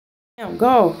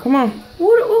Go, come on.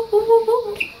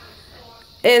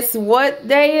 It's what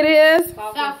day it is?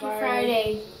 Falcon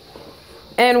Friday.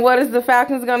 And what is the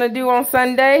Falcons gonna do on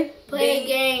Sunday? Play a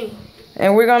game.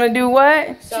 And we're gonna do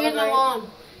what? Cheer them on.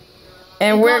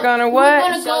 And we're gonna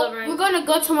what? We're gonna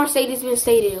go to Mercedes-Benz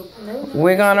Stadium.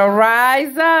 We're gonna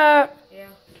rise up.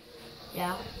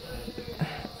 Yeah.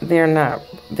 They're not.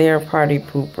 They're party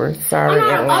poopers. Sorry,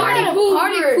 Party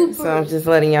poopers. So I'm just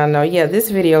letting y'all know. Yeah, this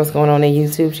video is going on their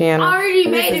YouTube channel. I already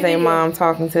made This is their mom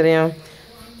talking to them.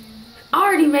 I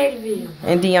already made a video.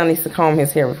 And Dion needs to comb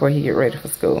his hair before he get ready for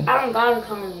school. I don't gotta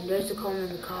comb. There's a comb in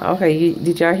the car. Okay,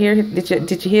 did y'all hear?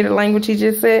 Did you hear the language he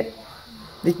just said?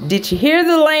 Did you hear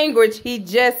the language he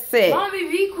just said? Mommy,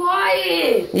 be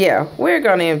quiet. Yeah, we're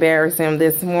gonna embarrass him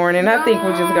this morning. I think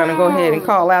we're just gonna go ahead and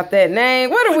call out that name.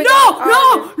 What are we? No.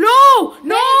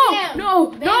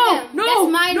 That's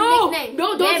my nickname.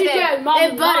 No, don't you that,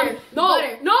 Mom.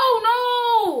 Butter. No.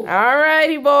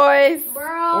 Alrighty, boys.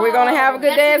 Bro. We're gonna have a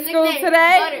good day at school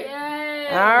today.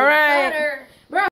 Butter. All right.